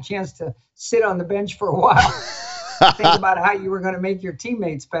you got a chance to sit on the bench for a while. Think about how you were going to make your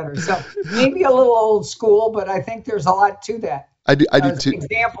teammates better. So maybe a little old school, but I think there's a lot to that. I do too. For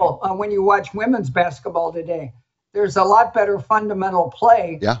example, when you watch women's basketball today, there's a lot better fundamental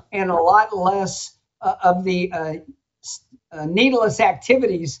play and a lot less of the needless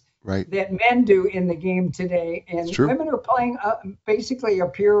activities that men do in the game today. And women are playing basically a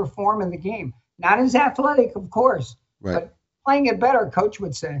pure form in the game. Not as athletic, of course, but playing it better, Coach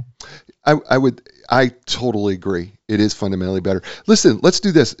would say. I totally agree. It is fundamentally better. Listen, let's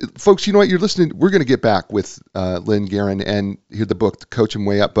do this. Folks, you know what? You're listening. We're going to get back with Lynn, Guerin, and hear the book, Coach Him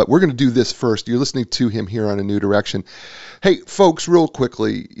Way Up. But we're going to do this first. You're listening to him here on A New Direction. Hey, folks, real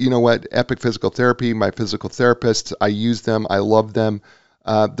quickly, you know what? Epic Physical Therapy, my physical therapists, I use them. I love them.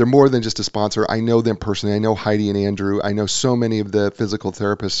 They're more than just a sponsor. I know them personally. I know Heidi and Andrew. I know so many of the physical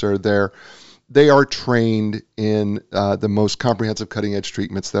therapists are there. They are trained in the most comprehensive cutting-edge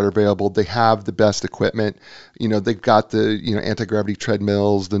treatments that are available. They have the best equipment. They've got the anti-gravity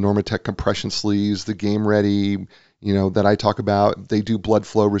treadmills, the Normatec compression sleeves, the Game Ready, that I talk about. They do blood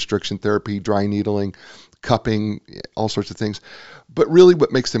flow restriction therapy, dry needling, cupping, all sorts of things. But really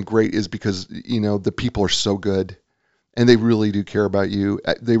what makes them great is because, the people are so good. And they really do care about you.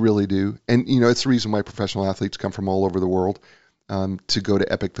 They really do. And, it's the reason why professional athletes come from all over the world to go to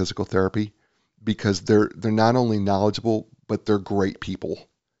Epic Physical Therapy. Because they're not only knowledgeable, but they're great people.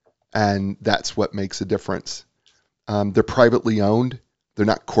 And that's what makes a difference. They're privately owned. They're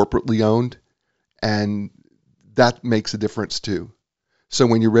not corporately owned. And that makes a difference too. So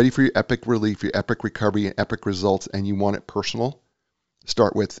when you're ready for your epic relief, your epic recovery, and epic results, and you want it personal,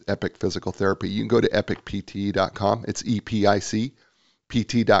 start with Epic Physical Therapy. You can go to epicpt.com. It's EPIC,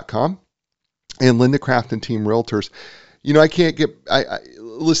 pt.com. And Linda Craft and Team Realtors.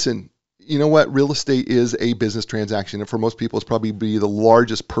 Listen, you know what? Real estate is a business transaction. And for most people, it's probably be the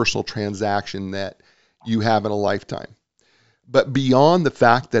largest personal transaction that you have in a lifetime. But beyond the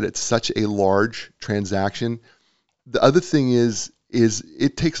fact that it's such a large transaction, the other thing is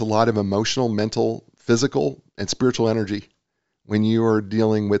it takes a lot of emotional, mental, physical, and spiritual energy when you are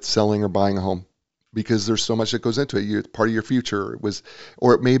dealing with selling or buying a home, because there's so much that goes into it. It's part of your future.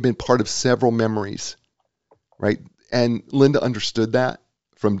 Or it may have been part of several memories, right? And Linda understood that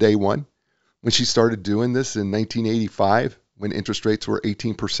from day one. When she started doing this in 1985, when interest rates were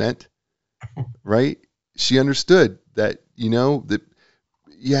 18%, right? She understood that, the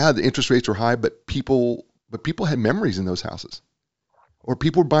interest rates were high, but people had memories in those houses. Or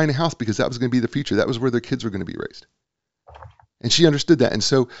people were buying a house because that was going to be the future. That was where their kids were going to be raised. And she understood that. And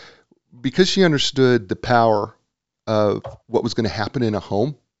so because she understood the power of what was going to happen in a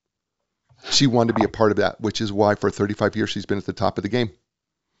home, she wanted to be a part of that, which is why for 35 years she's been at the top of the game.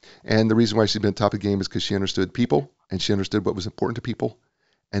 And the reason why she's been at the top of the game is because she understood people and she understood what was important to people.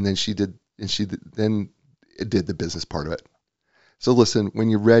 And then she did the business part of it. So listen, when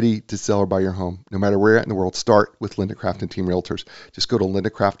you're ready to sell or buy your home, no matter where you're at in the world, start with Linda Craft and Team Realtors. Just go to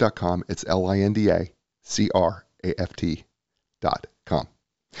lindacraft.com. It's LINDACRAFT.com.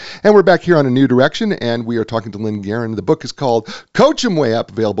 And we're back here on A New Direction, and we are talking to Lynn Guerin. The book is called Coach Him Way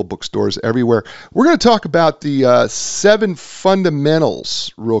Up, available bookstores everywhere. We're going to talk about the 7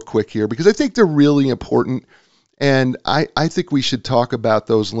 fundamentals real quick here, because I think they're really important. And I think we should talk about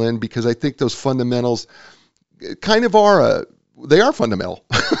those, Lynn, because I think those fundamentals kind of are fundamental.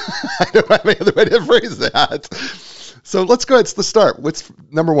 I don't have any other way to phrase that. So let's go ahead. Let's start. What's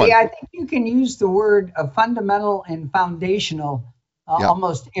number 1? Yeah, I think you can use the word fundamental and foundational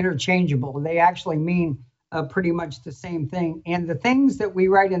almost interchangeable. They actually mean pretty much the same thing. And the things that we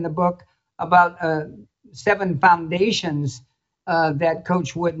write in the book about 7 foundations that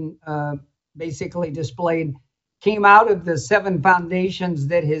Coach Wooden basically displayed came out of the 7 foundations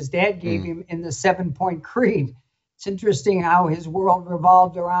that his dad gave him in the 7-point creed. It's interesting how his world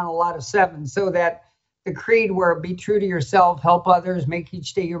revolved around a lot of 7. So that the creed were be true to yourself, help others, make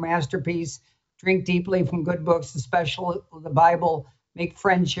each day your masterpiece, drink deeply from good books, especially the Bible, make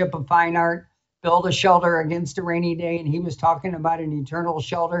friendship a fine art, build a shelter against a rainy day. And he was talking about an eternal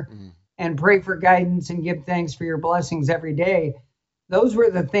shelter, and pray for guidance and give thanks for your blessings every day. Those were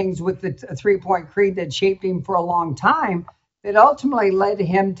the things with the 3-point creed that shaped him for a long time. that ultimately led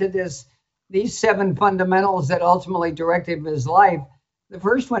him to these 7 fundamentals that ultimately directed his life. The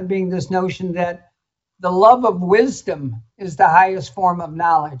first one being this notion that the love of wisdom is the highest form of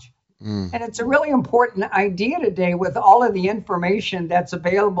knowledge. And it's a really important idea today with all of the information that's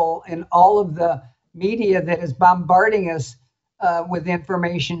available in all of the media that is bombarding us with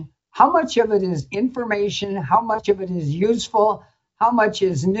information. How much of it is information? How much of it is useful? How much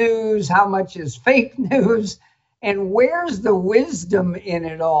is news? How much is fake news? And where's the wisdom in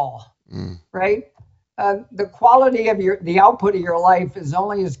it all? Right? The quality of the output of your life is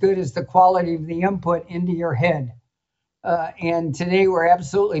only as good as the quality of the input into your head. And today we're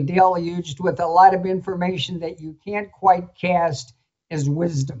absolutely deluged with a lot of information that you can't quite cast as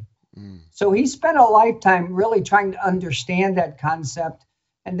wisdom. So he spent a lifetime really trying to understand that concept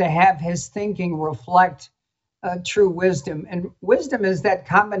and to have his thinking reflect true wisdom. And wisdom is that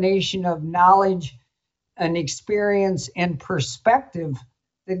combination of knowledge and experience and perspective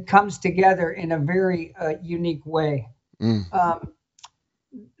that comes together in a very unique way.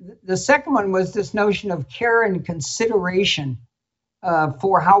 The second one was this notion of care and consideration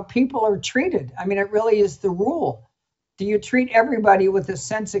for how people are treated. I mean, it really is the rule. Do you treat everybody with a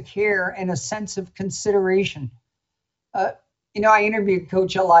sense of care and a sense of consideration? I interviewed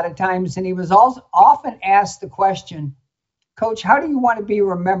Coach a lot of times, and he was also often asked the question, Coach, how do you want to be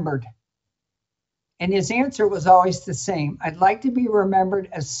remembered? And his answer was always the same. I'd like to be remembered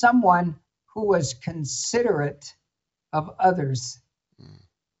as someone who was considerate of others.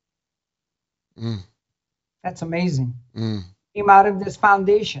 That's amazing. Came out of this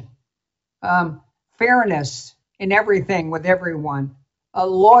foundation. Fairness in everything with everyone. A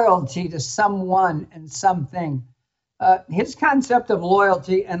loyalty to someone and something. His concept of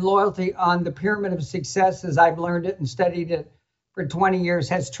loyalty and loyalty on the pyramid of success, as I've learned it and studied it for 20 years,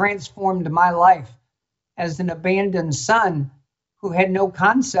 has transformed my life as an abandoned son who had no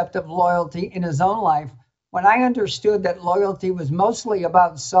concept of loyalty in his own life. When I understood that loyalty was mostly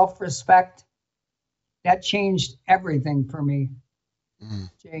about self-respect, that changed everything for me.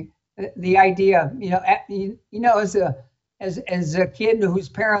 Jay, the idea, as a kid whose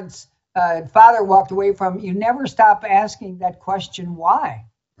parents, father walked away from, you never stop asking that question, why?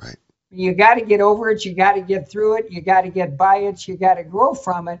 Right. You got to get over it. You got to get through it. You got to get by it. You got to grow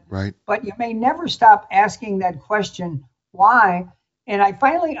from it. Right. But you may never stop asking that question, why? And I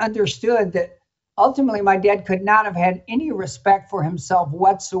finally understood that ultimately my dad could not have had any respect for himself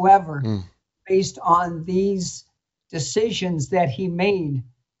whatsoever based on these decisions that he made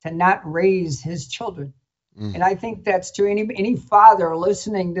to not raise his children. And I think that's to any father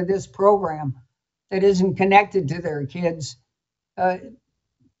listening to this program that isn't connected to their kids.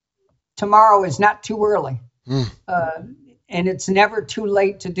 Tomorrow is not too early. And it's never too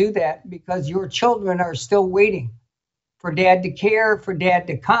late to do that because your children are still waiting for dad to care, for dad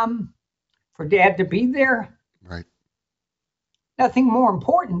to come, for dad to be there. Right. Nothing more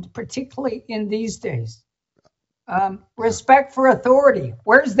important, particularly in these days. Respect for authority.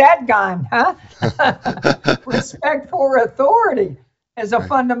 Where's that gone, huh? Respect for authority as a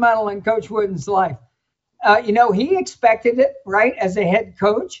fundamental in Coach Wooden's life. He expected it, right, as a head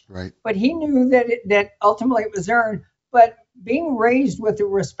coach. Right. But he knew that ultimately it was earned. But being raised with the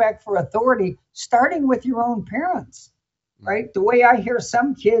respect for authority, starting with your own parents, right? The way I hear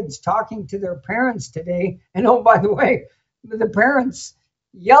some kids talking to their parents today, and oh, by the way, the parents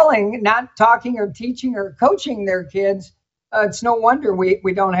yelling, not talking or teaching or coaching their kids, it's no wonder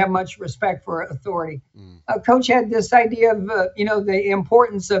we don't have much respect for authority. Coach had this idea of, the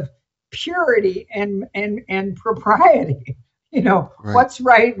importance of purity and propriety, right. What's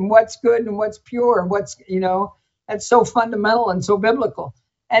right and what's good and what's pure, that's so fundamental and so biblical.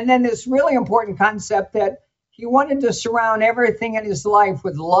 And then this really important concept that he wanted to surround everything in his life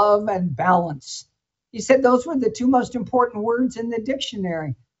with love and balance. He said those were the 2 most important words in the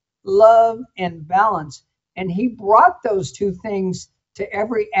dictionary, love and balance. And he brought those 2 things to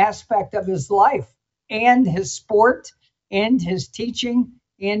every aspect of his life and his sport and his teaching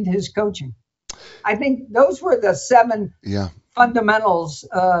and his coaching. I think those were the 7 fundamentals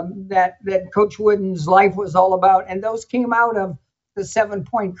that Coach Wooden's life was all about. And those came out of the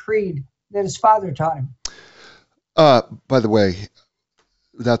 7-point creed that his father taught him. By the way,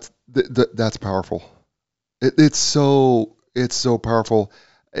 that's powerful. It's so powerful.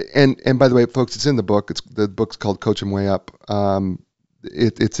 And by the way, folks, it's in the book. The book's called Coach 'Em Way Up.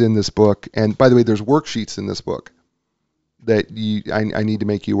 It's in this book. And by the way, there's worksheets in this book that I need to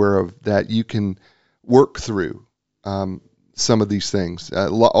make you aware of that you can work through some of these things.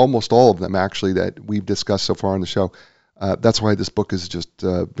 Almost all of them, actually, that we've discussed so far on the show. That's why this book is just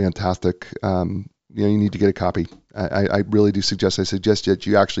fantastic. you need to get a copy. I really do suggest. I suggest that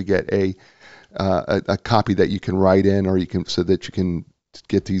you actually get a copy that you can write in, or you can, so that you can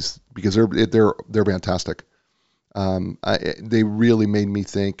get these, because they're fantastic. They really made me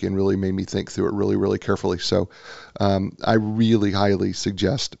think, and really made me think through it really, really carefully. So I really highly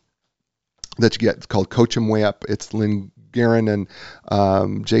suggest that you get. It's called Coach 'em Way Up. It's Lynn, Guerin,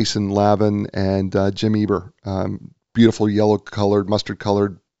 and Jason Lavin, and Jim Eber. Beautiful yellow colored, mustard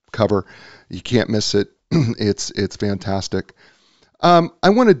colored cover. You can't miss it. It's fantastic. I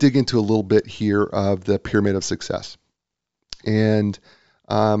want to dig into a little bit here of the pyramid of success. And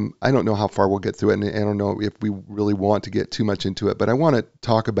I don't know how far we'll get through it, and I don't know if we really want to get too much into it, but I want to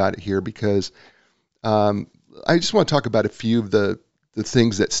talk about it here because I just want to talk about a few of the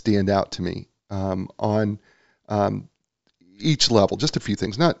things that stand out to me on each level. Just a few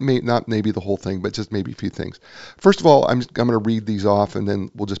things, not maybe the whole thing, but just maybe a few things. First of all, I'm going to read these off, and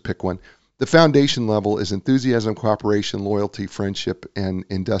then we'll just pick one. The foundation level is enthusiasm, cooperation, loyalty, friendship, and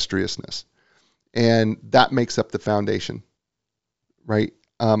industriousness, and that makes up the foundation, right?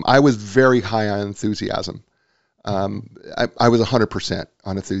 I was very high on enthusiasm. I was 100%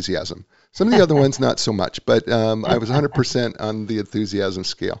 on enthusiasm. Some of the other ones, not so much, but I was 100% on the enthusiasm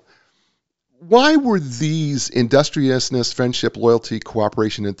scale. Why were these industriousness, friendship, loyalty,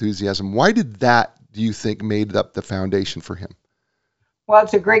 cooperation, enthusiasm, why did that, do you think, made up the foundation for him? Well,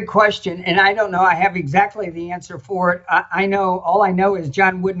 it's a great question, and I don't know. I have exactly the answer for it. All I know is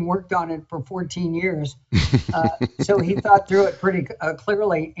John Wooden worked on it for 14 years, so he thought through it pretty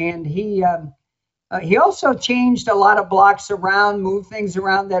clearly, and he also changed a lot of blocks around, moved things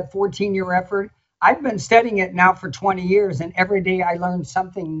around that 14-year effort. I've been studying it now for 20 years, and every day I learned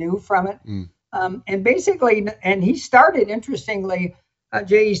something new from it. And basically, and he started, interestingly,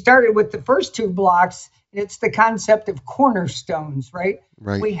 Jay, he started with the first two blocks. It's the concept of cornerstones, right?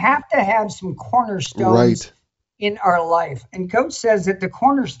 Right. We have to have some cornerstones in our life. And Coach says that the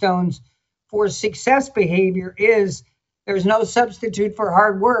cornerstones for success behavior is there's no substitute for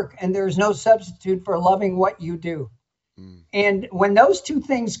hard work, and there's no substitute for loving what you do. And when those two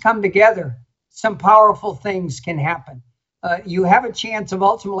things come together, some powerful things can happen. You have a chance of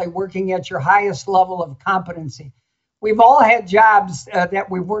ultimately working at your highest level of competency. We've all had jobs that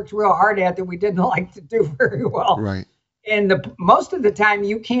we worked real hard at that we didn't like to do very well. Right. And most of the time,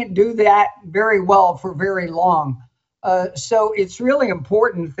 you can't do that very well for very long. So it's really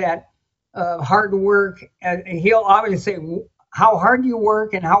important that hard work, he'll always say how hard you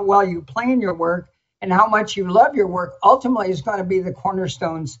work and how well you plan your work and how much you love your work ultimately is going to be the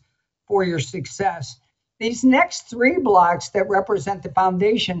cornerstones for your success. These next three blocks that represent the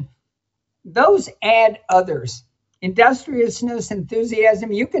foundation, those add others. Industriousness,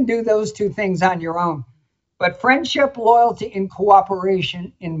 enthusiasm, you can do those two things on your own. But friendship, loyalty, and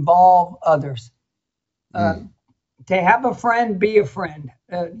cooperation involve others. To have a friend, be a friend.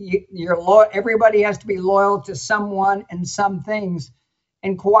 Everybody has to be loyal to someone and some things.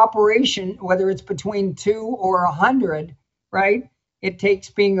 And cooperation, whether it's between 2 or 100, right? It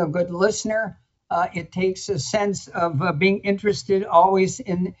takes being a good listener. It takes a sense of being interested always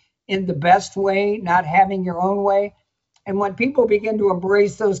in the best way, not having your own way. And when people begin to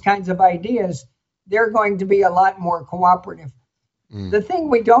embrace those kinds of ideas, they're going to be a lot more cooperative. The thing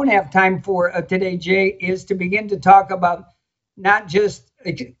we don't have time for today, Jay, is to begin to talk about not just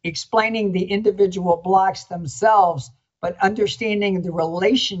explaining the individual blocks themselves, but understanding the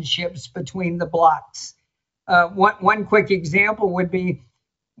relationships between the blocks. One quick example would be,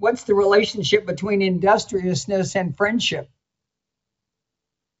 what's the relationship between industriousness and friendship?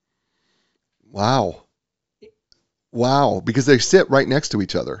 Wow, because they sit right next to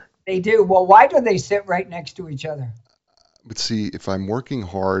each other. They do. Well, why do they sit right next to each other? But see, if I'm working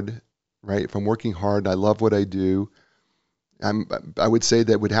hard, right? If I'm working hard, I love what I do. I would say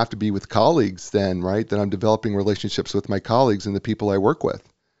that would have to be with colleagues then, right? That I'm developing relationships with my colleagues and the people I work with.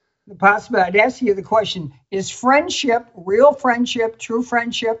 Possibly. I'd ask you the question, is friendship, real friendship, true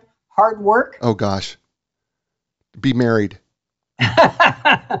friendship, hard work? Oh, gosh. Be married.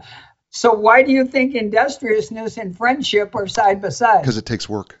 So why do you think industriousness and friendship are side by side? Because it takes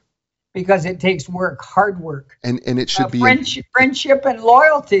work. Because it takes work, hard work. And it should be friendship and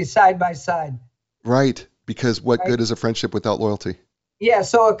loyalty side by side. Right. Because what good is a friendship without loyalty? Yeah.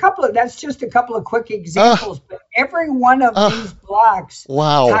 So that's just a couple of quick examples. But every one of these blocks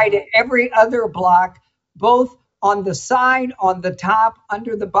tie to every other block, both on the side, on the top,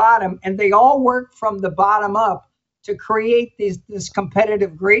 under the bottom, and they all work from the bottom up to create this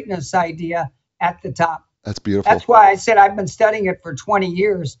competitive greatness idea at the top. That's beautiful. That's why I said I've been studying it for 20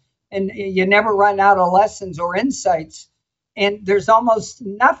 years, and you never run out of lessons or insights. And there's almost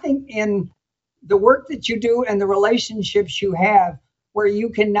nothing in the work that you do and the relationships you have, where you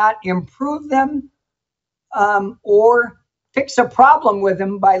cannot improve them or fix a problem with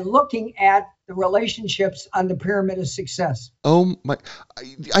them by looking at the relationships on the pyramid of success. Oh my,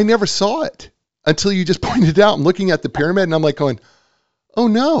 I never saw it until you just pointed it out. I'm looking at the pyramid and I'm like going, oh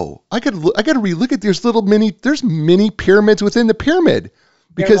no, I got to relook at there's many pyramids within the pyramid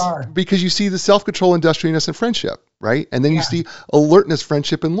because you see the self-control, industriousness, and friendship, right? And then you see alertness,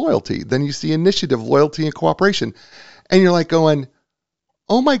 friendship, and loyalty. Then you see initiative, loyalty, and cooperation. And you're like going,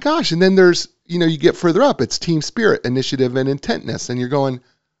 oh my gosh. And then there's, you get further up, it's team spirit, initiative, and intentness. And you're going,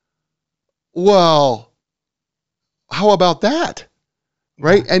 well, how about that?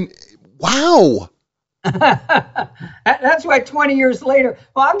 Right? And wow. That's why 20 years later,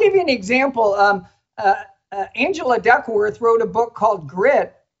 well, I'll give you an example. Angela Duckworth wrote a book called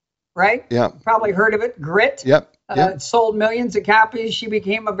Grit, right? Yeah. Probably heard of it, Grit. Yep. It sold millions of copies. She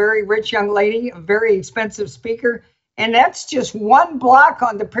became a very rich young lady, a very expensive speaker. And that's just one block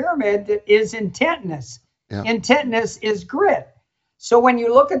on the pyramid that is intentness. Yeah. Intentness is grit. So when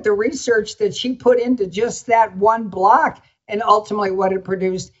you look at the research that she put into just that one block and ultimately what it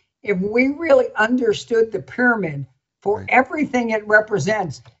produced, if we really understood the pyramid for everything it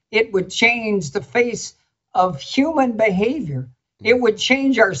represents, it would change the face of human behavior. It would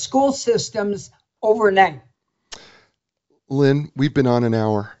change our school systems overnight. Lynn, we've been on an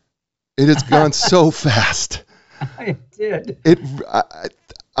hour. It has gone so fast. I did.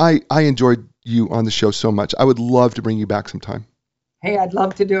 I enjoyed you on the show so much. I would love to bring you back sometime. Hey, I'd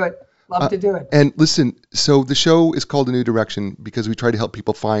love to do it. Love to do it. And listen, so the show is called A New Direction because we try to help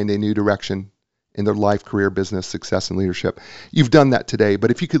people find a new direction in their life, career, business, success, and leadership. You've done that today,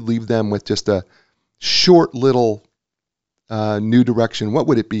 but if you could leave them with just a short little new direction, what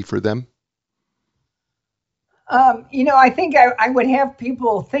would it be for them? I think I would have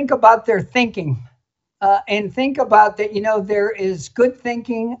people think about their thinking and think about that, there is good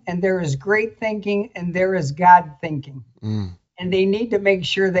thinking and there is great thinking and there is God thinking. And they need to make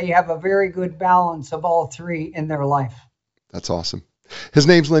sure they have a very good balance of all three in their life. That's awesome. His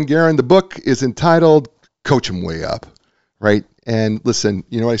name's Lynn Guerin. The book is entitled Coach 'Em Way Up, right? And listen,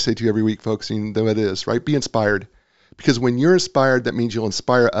 you know what I say to you every week, folks, you know what it is, right? Be inspired. Because when you're inspired, that means you'll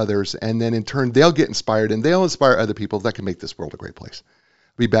inspire others. And then in turn, they'll get inspired and they'll inspire other people. That can make this world a great place.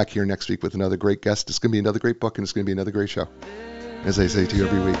 I'll be back here next week with another great guest. It's going to be another great book and it's going to be another great show. As I say to you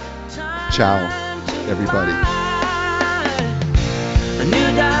every week, ciao, everybody. A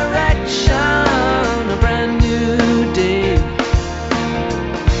new direction, a brand new day.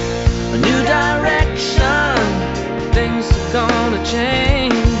 A new direction, things are gonna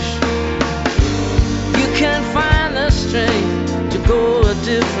change. You can find the strength to go a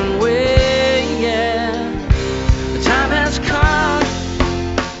different way, yeah. The time has come.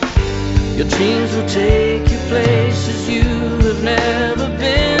 Your dreams will take you places you have never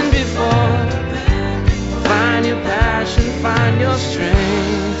been before. Find your passion, find your strength.